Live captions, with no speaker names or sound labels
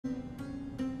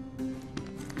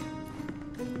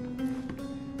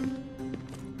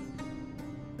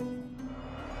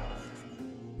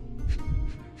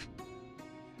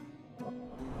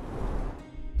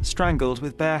strangled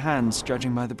with bare hands,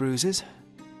 judging by the bruises.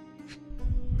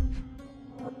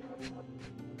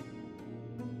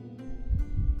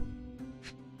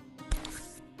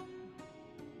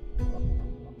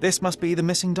 This must be the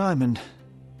missing diamond.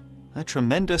 A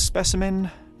tremendous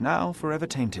specimen, now forever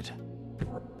tainted.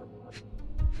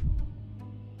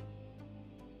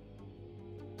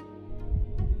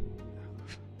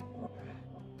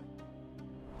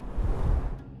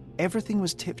 Everything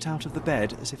was tipped out of the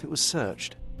bed as if it was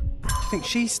searched. I think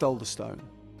she stole the stone.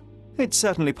 It's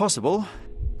certainly possible,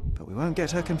 but we won't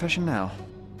get her confession now.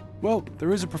 Well,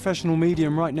 there is a professional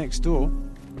medium right next door.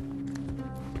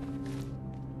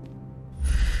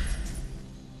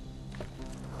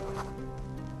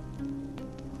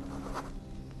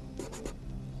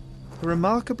 A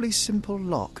remarkably simple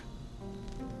lock.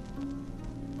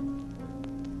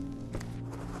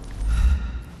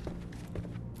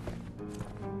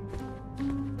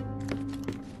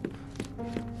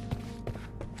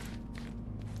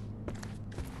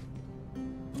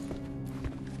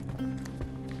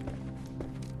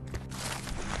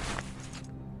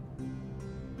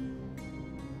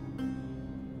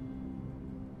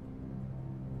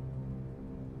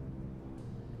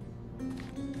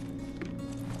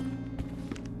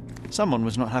 Someone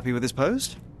was not happy with his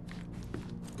post.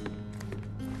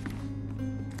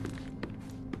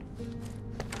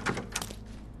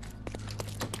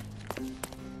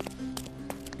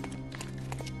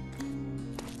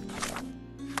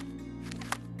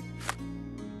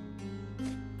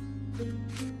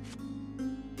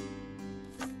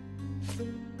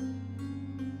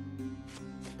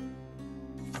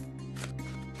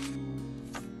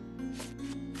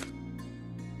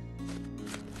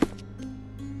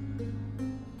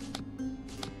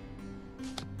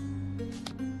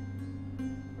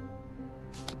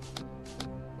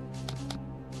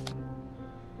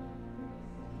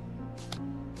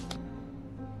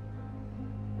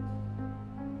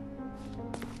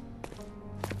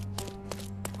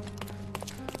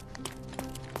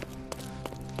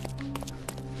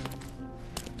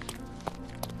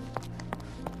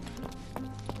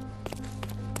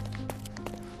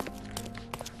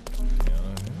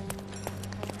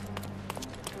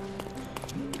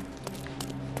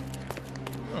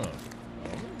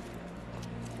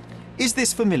 Is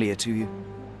this familiar to you?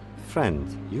 Friend,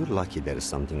 you're lucky there is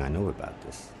something I know about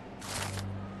this.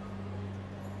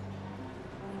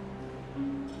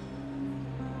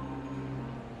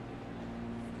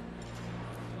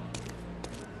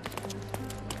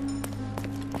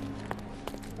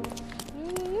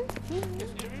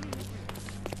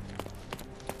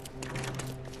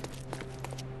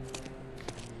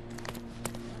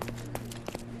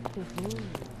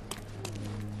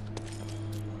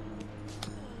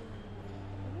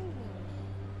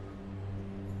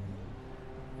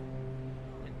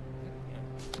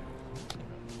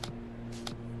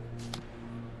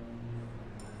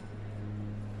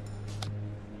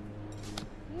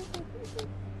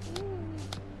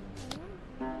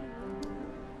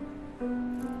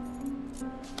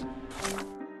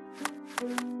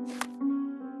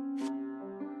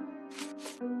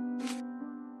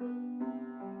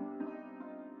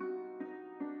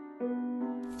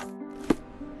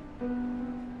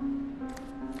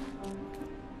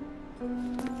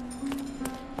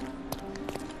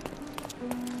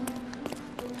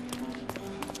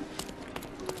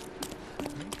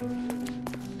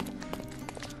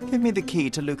 Give me the key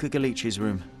to Luca Galici's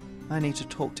room. I need to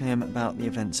talk to him about the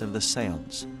events of the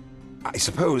séance. I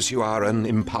suppose you are an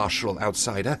impartial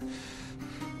outsider.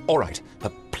 All right,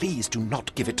 but please do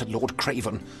not give it to Lord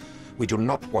Craven. We do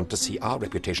not want to see our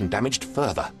reputation damaged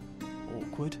further.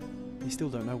 Awkward. We still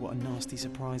don't know what a nasty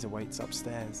surprise awaits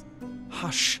upstairs.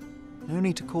 Hush. No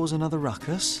need to cause another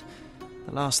ruckus.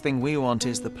 The last thing we want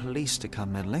is the police to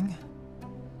come meddling.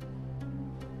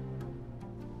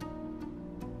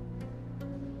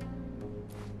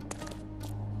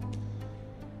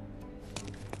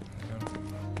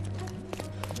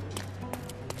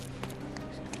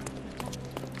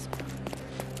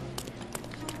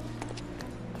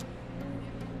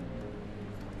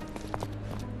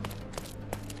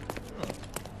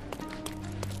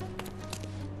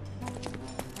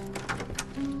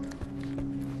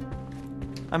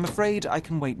 I'm afraid I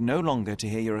can wait no longer to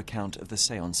hear your account of the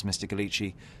séance, Mr.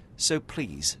 Galici. So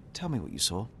please, tell me what you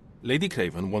saw. Lady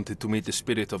Craven wanted to meet the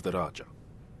spirit of the Raja.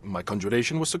 My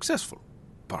conjuration was successful.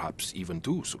 Perhaps even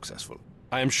too successful.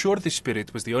 I am sure the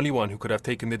spirit was the only one who could have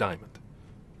taken the diamond.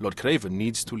 Lord Craven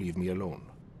needs to leave me alone.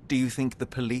 Do you think the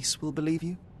police will believe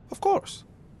you? Of course.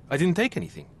 I didn't take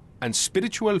anything. And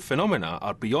spiritual phenomena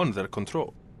are beyond their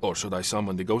control. Or should I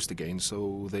summon the ghost again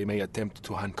so they may attempt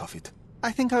to handcuff it?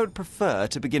 I think I would prefer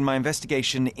to begin my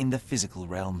investigation in the physical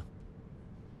realm.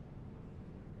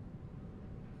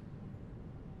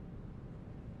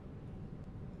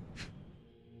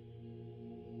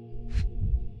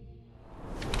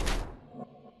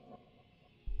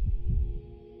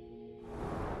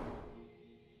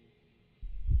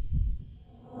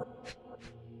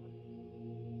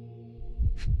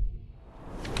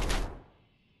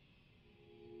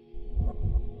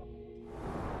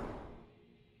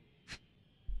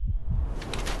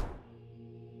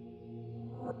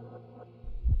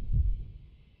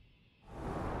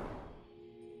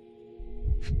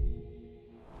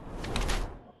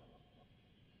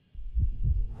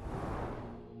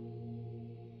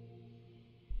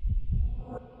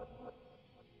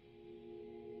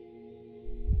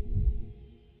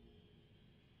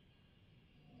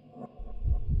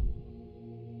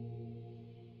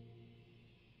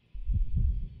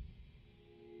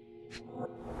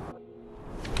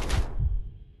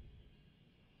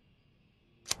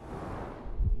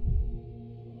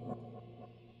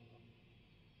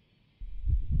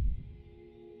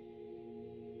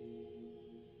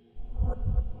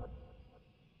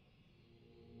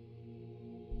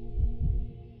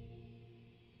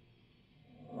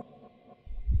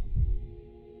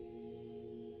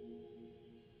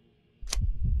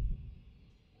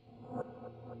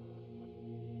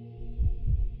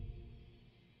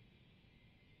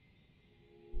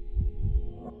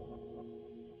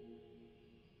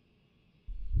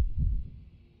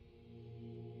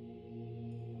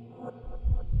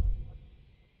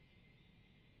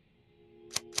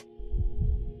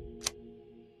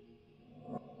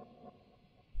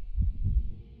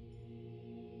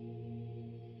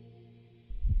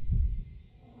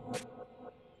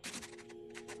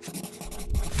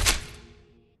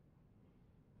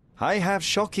 I have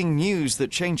shocking news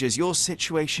that changes your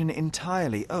situation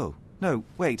entirely. Oh, no,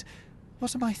 wait.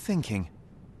 What am I thinking?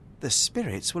 The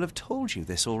spirits will have told you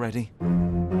this already.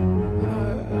 I'm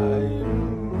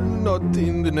not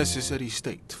in the necessary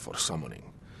state for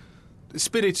summoning. The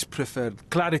spirits preferred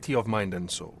clarity of mind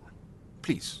and soul.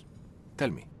 Please,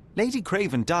 tell me. Lady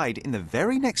Craven died in the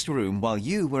very next room while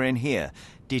you were in here.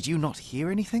 Did you not hear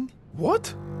anything?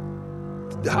 What?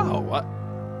 How?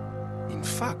 In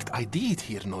fact, I did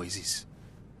hear noises.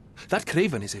 That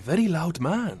Craven is a very loud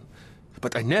man,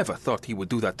 but I never thought he would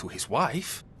do that to his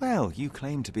wife. Well, you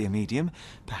claim to be a medium.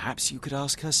 Perhaps you could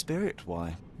ask her spirit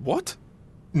why. What?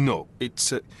 No,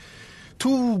 it's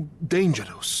too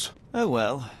dangerous. Oh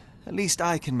well, at least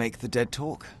I can make the dead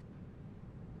talk.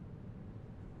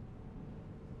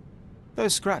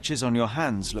 Those scratches on your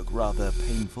hands look rather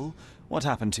painful. What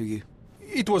happened to you?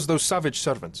 It was those savage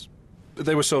servants.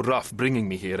 They were so rough bringing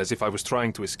me here as if I was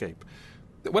trying to escape.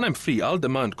 When I'm free, I'll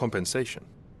demand compensation.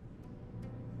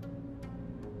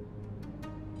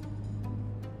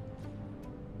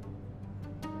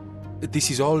 This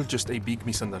is all just a big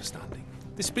misunderstanding.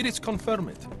 The spirits confirm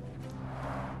it.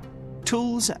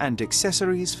 Tools and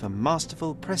accessories for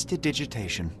masterful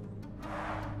prestidigitation.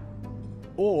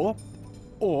 Or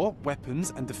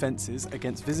weapons and defences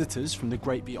against visitors from the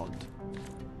great beyond.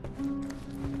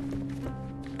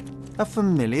 A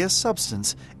familiar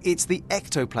substance. It's the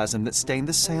ectoplasm that stained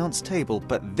the seance table,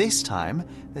 but this time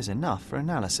there's enough for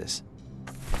analysis.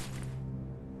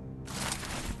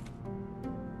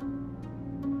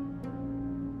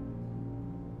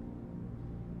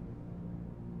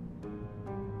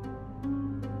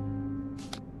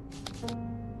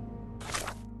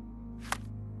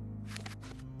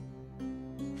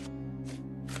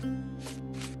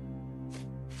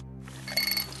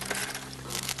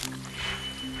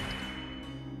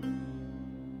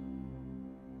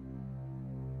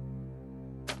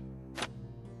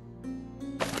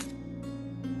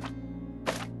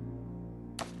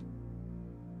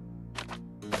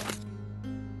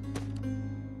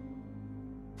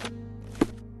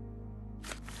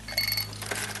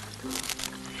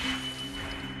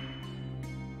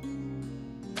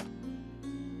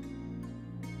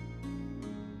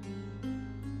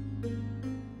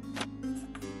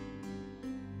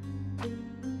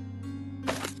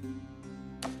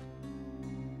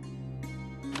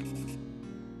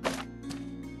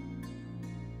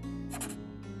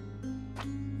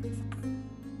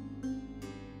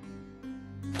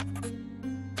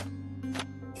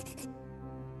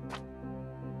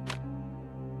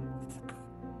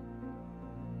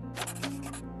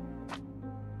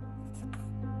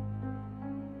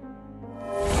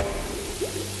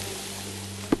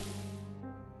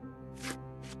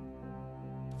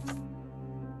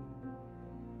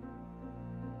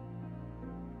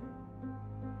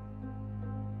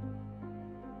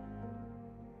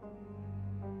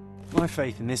 My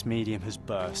faith in this medium has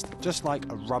burst, just like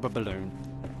a rubber balloon.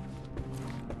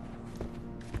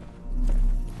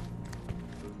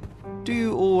 Do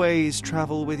you always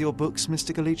travel with your books,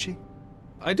 Mr. Galici?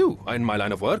 I do. In my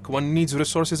line of work, one needs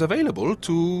resources available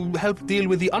to help deal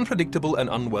with the unpredictable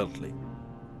and unworldly.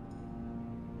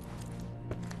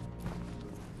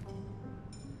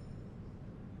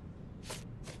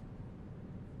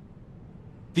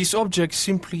 This object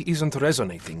simply isn't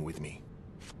resonating with me.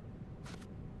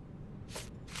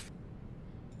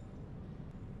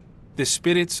 The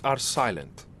spirits are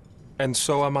silent, and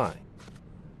so am I.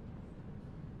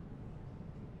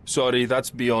 Sorry,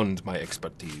 that's beyond my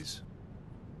expertise.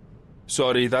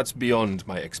 Sorry, that's beyond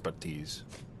my expertise.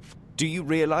 Do you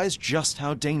realize just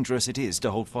how dangerous it is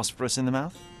to hold phosphorus in the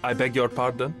mouth? I beg your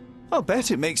pardon? I'll bet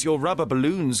it makes your rubber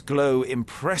balloons glow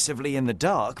impressively in the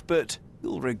dark, but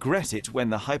you'll regret it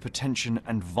when the hypertension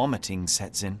and vomiting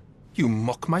sets in. You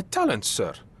mock my talents,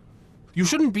 sir. You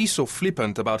shouldn't be so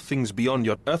flippant about things beyond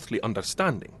your earthly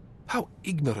understanding. How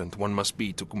ignorant one must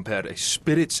be to compare a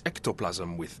spirit's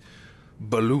ectoplasm with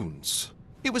balloons.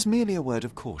 It was merely a word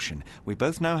of caution. We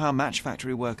both know how match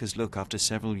factory workers look after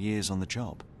several years on the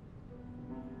job.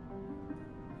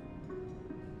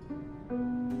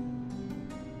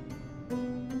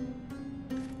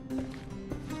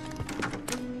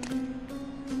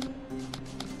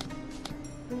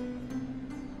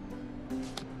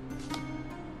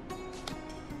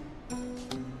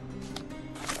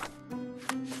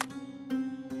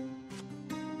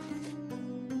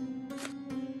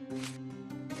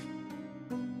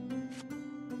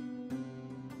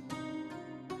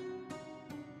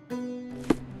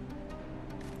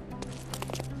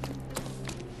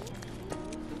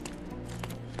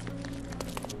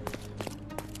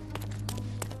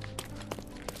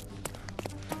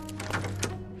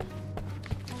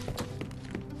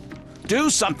 Do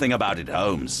something about it,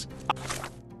 Holmes.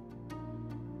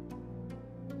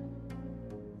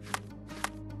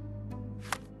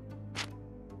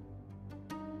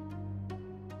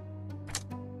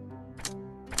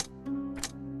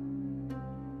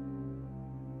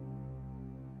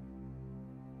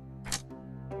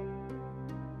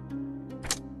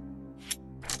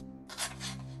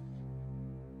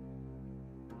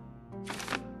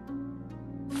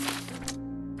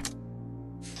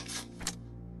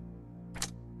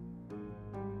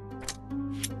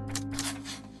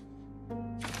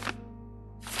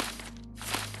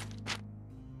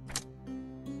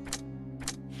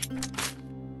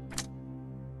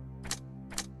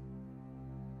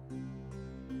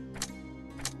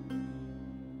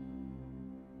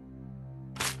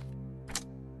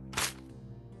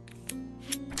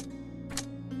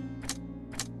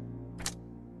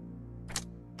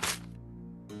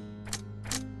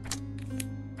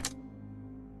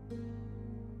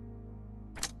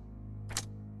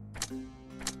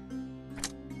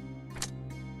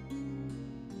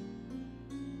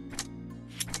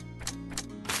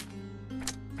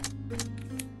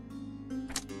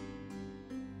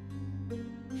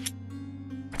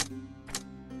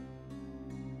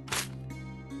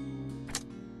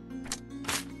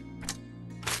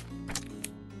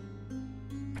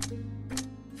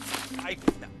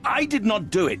 I did not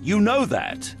do it. You know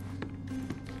that.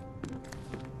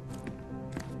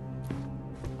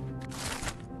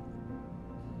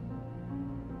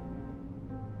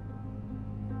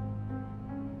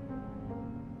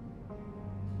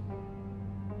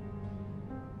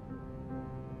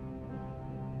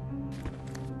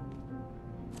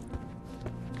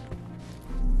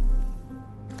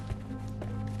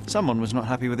 Someone was not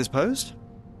happy with his post.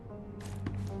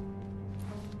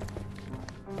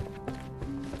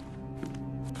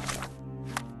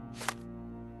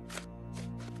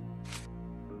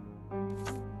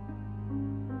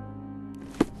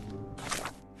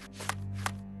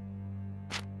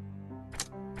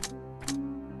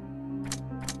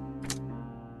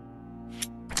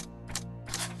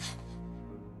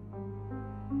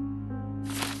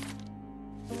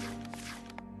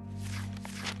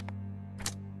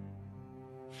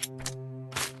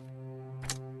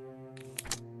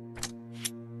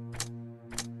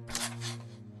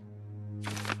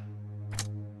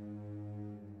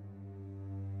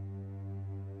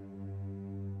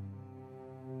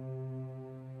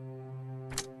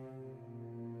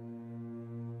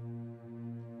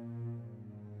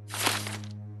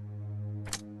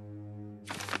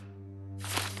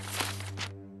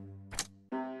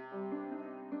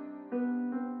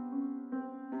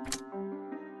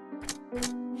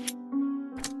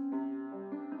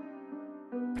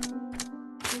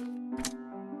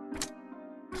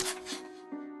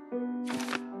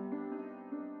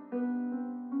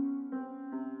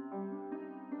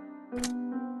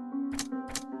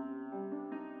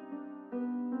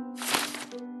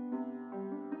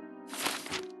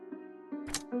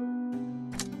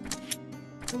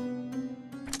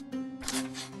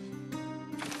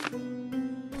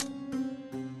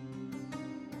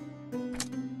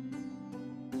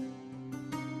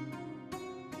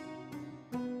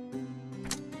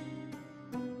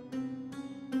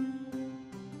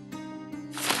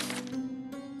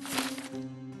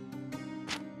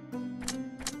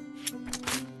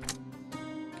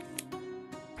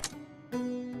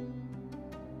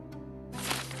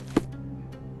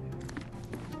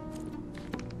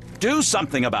 Do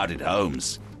something about it,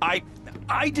 Holmes.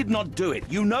 I did not do it.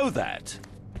 You know that.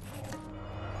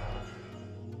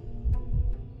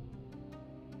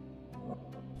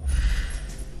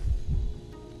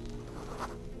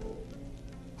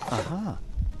 Aha.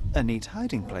 A neat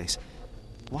hiding place.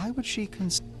 Why would she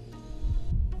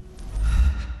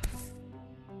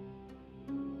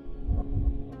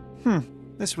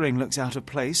This ring looks out of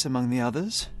place among the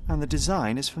others, and the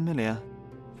design is familiar.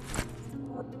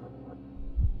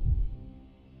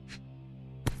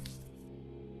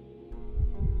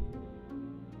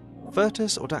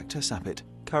 Virtus audacta sapit.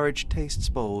 Courage tastes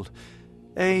bold.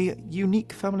 A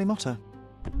unique family motto.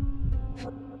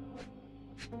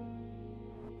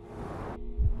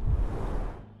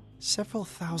 Several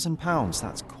 £1,000s,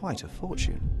 that's quite a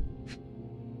fortune.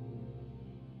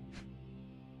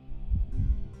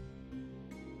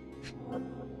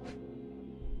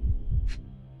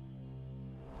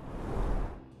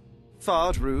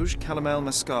 Fard Rouge Calomel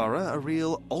Mascara, a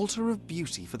real altar of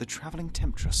beauty for the travelling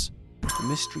temptress. The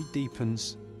mystery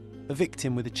deepens. A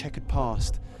victim with a checkered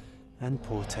past and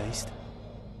poor taste.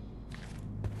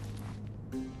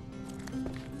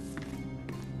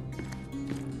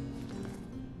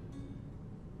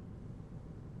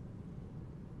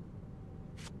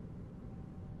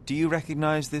 Do you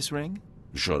recognize this ring?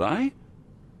 Should I?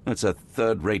 It's a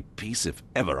third-rate piece if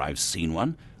ever I've seen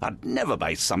one. I'd never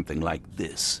buy something like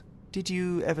this. Did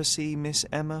you ever see Miss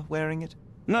Emma wearing it?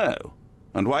 No.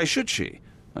 And why should she?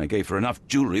 I gave her enough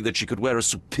jewelry that she could wear a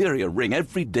superior ring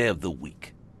every day of the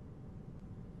week.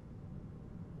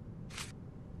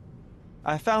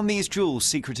 I found these jewels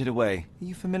secreted away. Are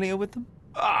you familiar with them?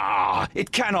 Ah,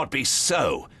 it cannot be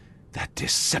so. That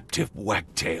deceptive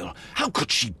wagtail. How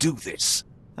could she do this?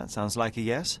 That sounds like a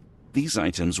yes. These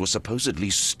items were supposedly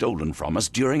stolen from us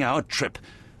during our trip.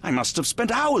 I must have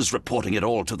spent hours reporting it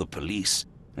all to the police.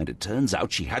 And it turns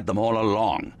out she had them all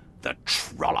along. The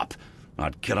trollop.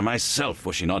 I'd kill her myself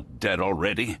were she not dead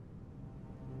already.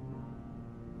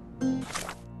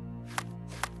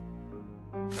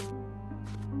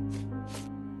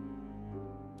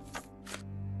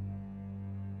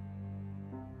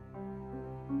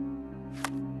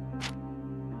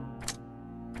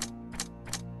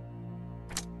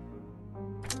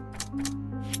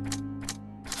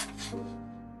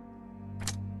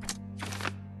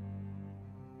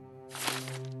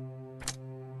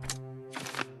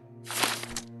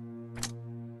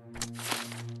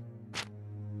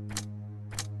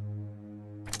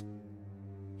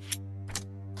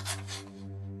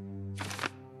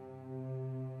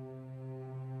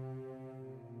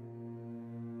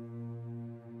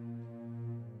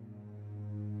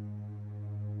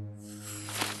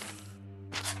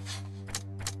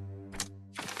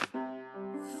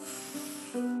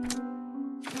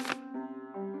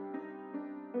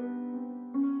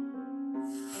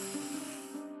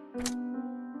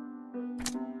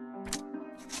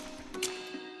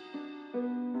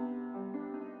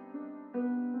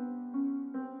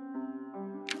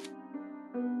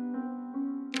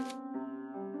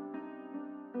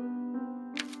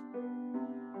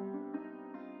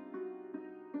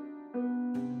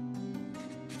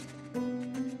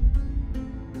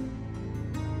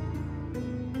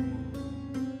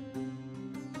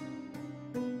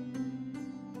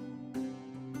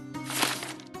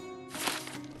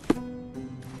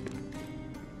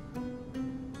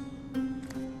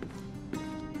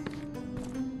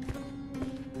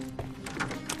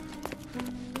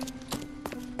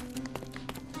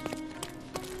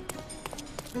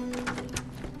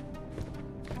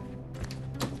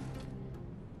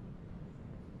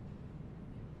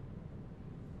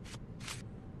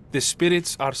 The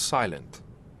spirits are silent,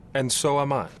 and so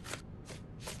am I.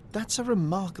 That's a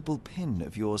remarkable pin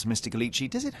of yours, Mr. Galici.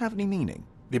 Does it have any meaning?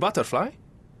 The butterfly?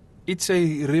 It's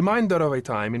a reminder of a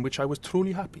time in which I was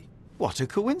truly happy. What a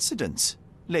coincidence.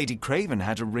 Lady Craven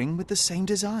had a ring with the same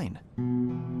design.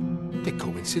 A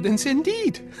coincidence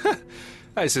indeed.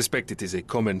 I suspect it is a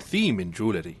common theme in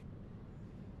jewellery.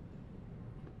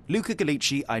 Luca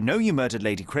Galici, I know you murdered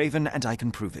Lady Craven, and I can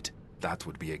prove it. That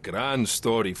would be a grand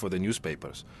story for the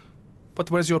newspapers. But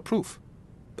where's your proof?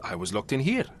 I was locked in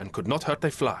here and could not hurt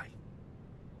a fly.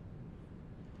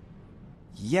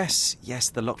 Yes,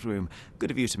 the locked room. Good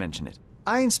of you to mention it.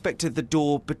 I inspected the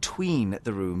door between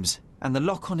the rooms, and the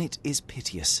lock on it is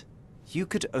piteous. You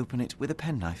could open it with a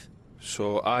penknife.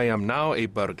 So I am now a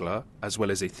burglar, as well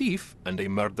as a thief and a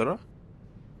murderer?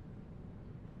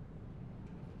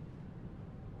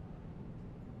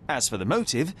 As for the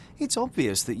motive, it's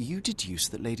obvious that you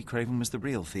deduced that Lady Craven was the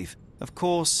real thief. Of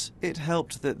course, it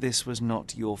helped that this was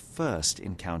not your first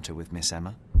encounter with Miss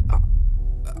Emma.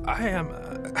 I am...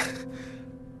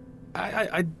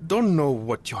 I don't know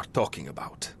what you're talking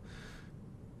about.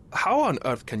 How on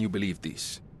earth can you believe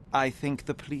these? I think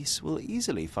the police will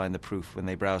easily find the proof when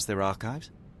they browse their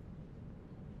archives.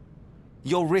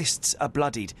 Your wrists are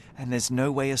bloodied, and there's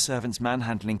no way a servant's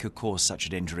manhandling could cause such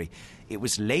an injury. It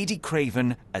was Lady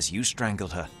Craven as you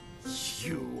strangled her.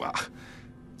 You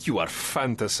are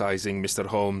fantasizing, Mr.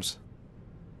 Holmes.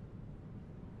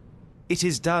 It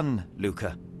is done,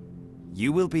 Luca.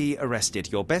 You will be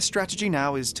arrested. Your best strategy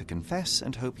now is to confess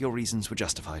and hope your reasons were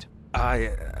justified.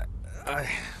 I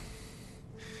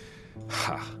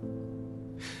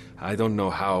don't know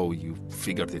how you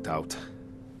figured it out.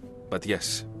 But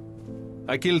yes,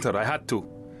 I killed her. I had to.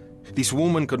 This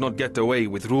woman could not get away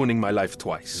with ruining my life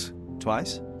twice.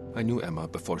 Twice? I knew Emma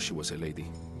before she was a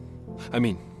lady. I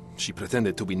mean, she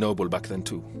pretended to be noble back then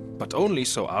too. But only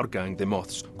so our gang, the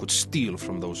Moths, could steal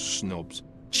from those snobs.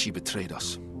 She betrayed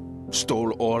us,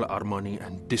 stole all our money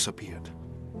and disappeared,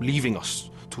 leaving us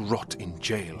to rot in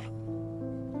jail.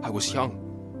 I was young.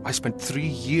 I spent 3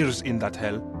 years in that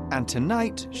hell. And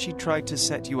tonight, she tried to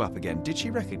set you up again. Did she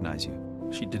recognize you?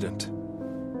 She didn't.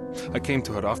 I came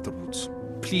to her afterwards,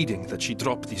 pleading that she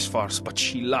drop this farce, but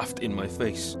she laughed in my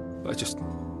face. I just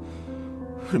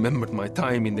remembered my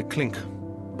time in the clink,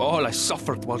 all I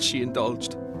suffered while she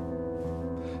indulged.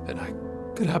 And I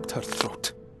grabbed her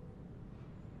throat.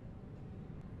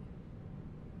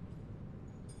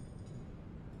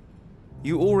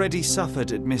 You already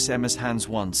suffered at Miss Emma's hands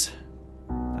once.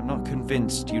 I'm not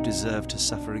convinced you deserve to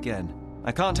suffer again.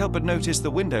 I can't help but notice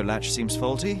the window latch seems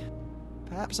faulty.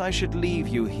 Perhaps I should leave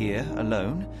you here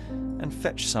alone and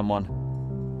fetch someone.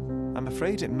 I'm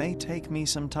afraid it may take me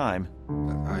some time.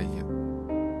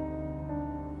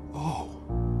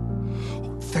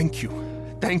 Oh, thank you.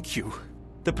 Thank you.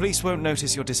 The police won't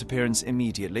notice your disappearance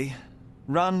immediately.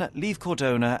 Run, leave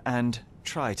Cordona, and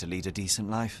try to lead a decent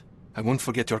life. I won't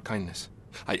forget your kindness.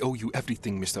 I owe you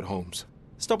everything, Mr. Holmes.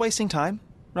 Stop wasting time.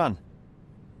 Run.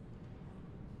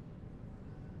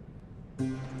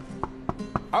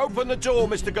 Open the door,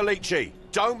 Mr. Galici.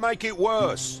 Don't make it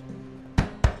worse.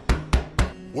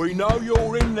 We know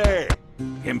you're in there.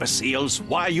 Imbeciles,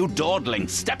 why are you dawdling?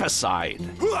 Step aside.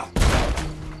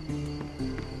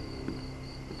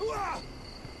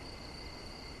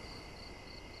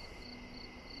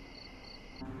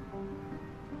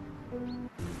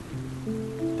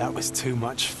 That was too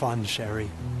much fun, Sherry.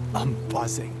 I'm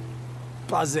buzzing.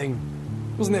 Buzzing.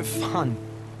 Wasn't it fun?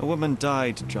 A woman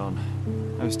died, John.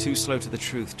 I was too slow to the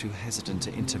truth, too hesitant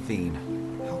to intervene.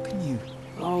 How can you...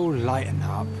 Oh, lighten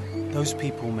up. Those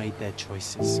people made their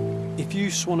choices. If you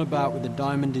swan about with a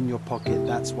diamond in your pocket,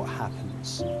 that's what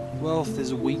happens. Wealth is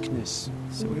a weakness.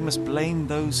 So we must blame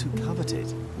those who covet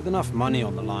it. With enough money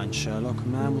on the line, Sherlock, a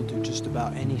man will do just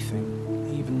about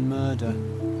anything, even murder.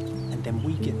 And then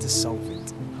we get to solve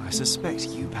it. I suspect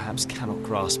you perhaps cannot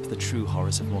grasp the true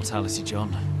horrors of mortality,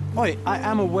 John. Oi, I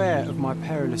am aware of my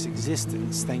perilous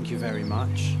existence, thank you very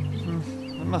much.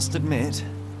 I must admit,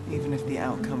 even if the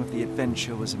outcome of the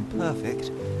adventure was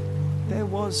imperfect, there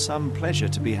was some pleasure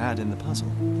to be had in the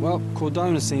puzzle. Well,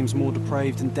 Cordona seems more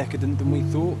depraved and decadent than we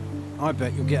thought. I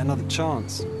bet you'll get another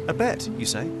chance. A bet, you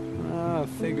say? Ah,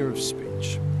 figure of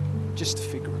speech. Just a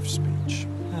figure of speech.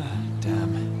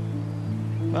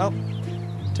 Damn. Well,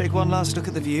 take one last look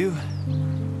at the view,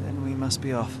 then we must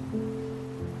be off.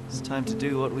 It's time to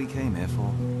do what we came here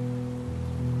for.